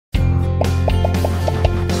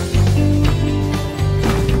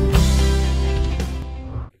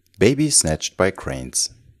Baby snatched by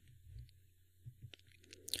cranes.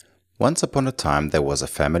 Once upon a time there was a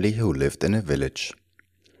family who lived in a village.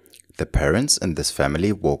 The parents in this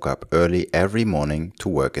family woke up early every morning to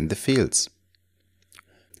work in the fields.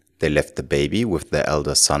 They left the baby with their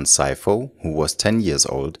eldest son Saifo, who was 10 years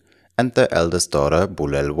old, and their eldest daughter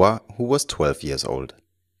Bulelwa, who was 12 years old.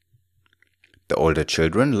 The older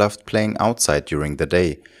children loved playing outside during the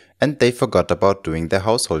day, and they forgot about doing their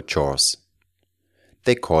household chores.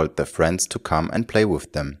 They called their friends to come and play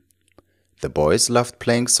with them. The boys loved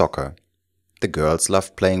playing soccer. The girls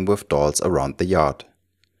loved playing with dolls around the yard.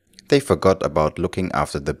 They forgot about looking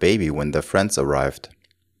after the baby when their friends arrived.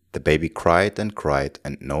 The baby cried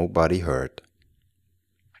and nobody heard.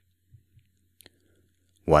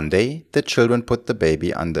 One day, the children put the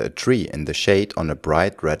baby under a tree in the shade on a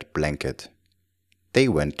bright red blanket. They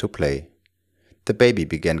went to play. The baby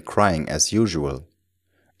began crying as usual.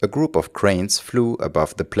 A group of cranes flew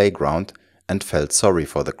above the playground and felt sorry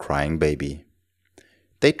for the crying baby.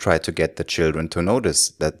 They tried to get the children to notice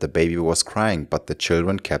that the baby was crying, but the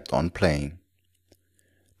children kept on playing.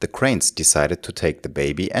 The cranes decided to take the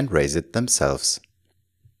baby and raise it themselves.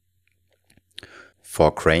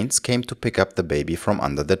 4 cranes came to pick up the baby from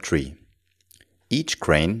under the tree. Each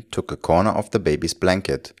crane took a corner of the baby's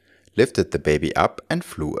blanket, lifted the baby up and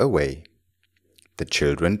flew away. The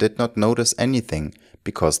children did not notice anything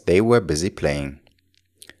because they were busy playing.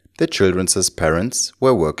 The children's parents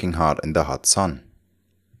were working hard in the hot sun.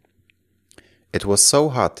 It was so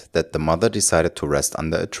hot that the mother decided to rest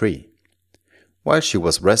under a tree. While she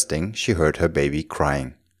was resting, she heard her baby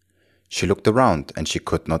crying. She looked around and she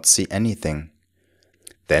could not see anything.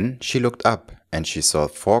 Then she looked up and she saw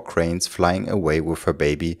 4 cranes flying away with her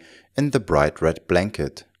baby in the bright red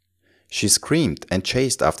blanket. She screamed and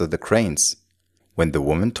chased after the cranes. When the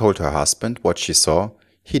woman told her husband what she saw,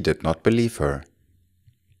 he did not believe her.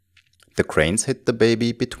 The cranes hid the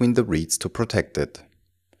baby between the reeds to protect it.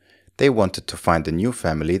 They wanted to find a new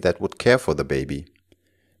family that would care for the baby.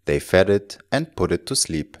 They fed it and put it to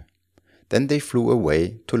sleep. Then they flew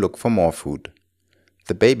away to look for more food.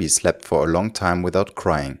 The baby slept for a long time without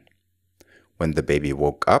crying. When the baby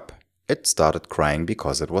woke up, it started crying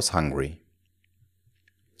because it was hungry.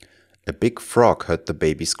 A big frog heard the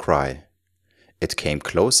baby's cry. It came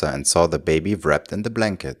closer and saw the baby wrapped in the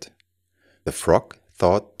blanket. The frog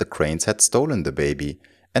thought the cranes had stolen the baby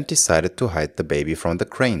and decided to hide the baby from the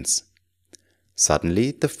cranes.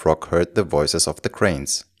 Suddenly, the frog heard the voices of the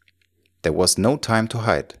cranes. There was no time to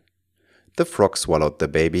hide. The frog swallowed the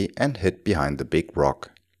baby and hid behind the big rock.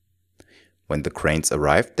 When the cranes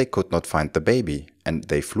arrived, they could not find the baby, and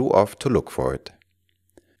they flew off to look for it.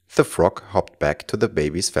 The frog hopped back to the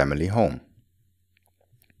baby's family home.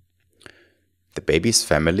 The baby's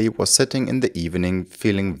family was sitting in the evening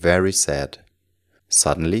feeling very sad.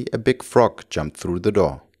 Suddenly, a big frog jumped through the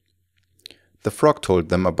door. The frog told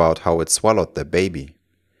them about how it swallowed their baby.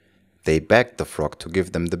 They begged the frog to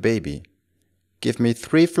give them the baby. "Give me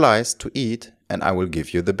 3 flies to eat and I will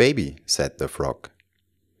give you the baby," said the frog.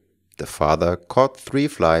 The father caught 3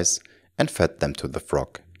 flies and fed them to the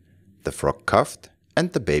frog. The frog coughed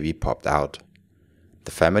and the baby popped out.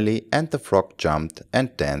 The family and the frog jumped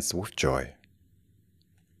and danced with joy.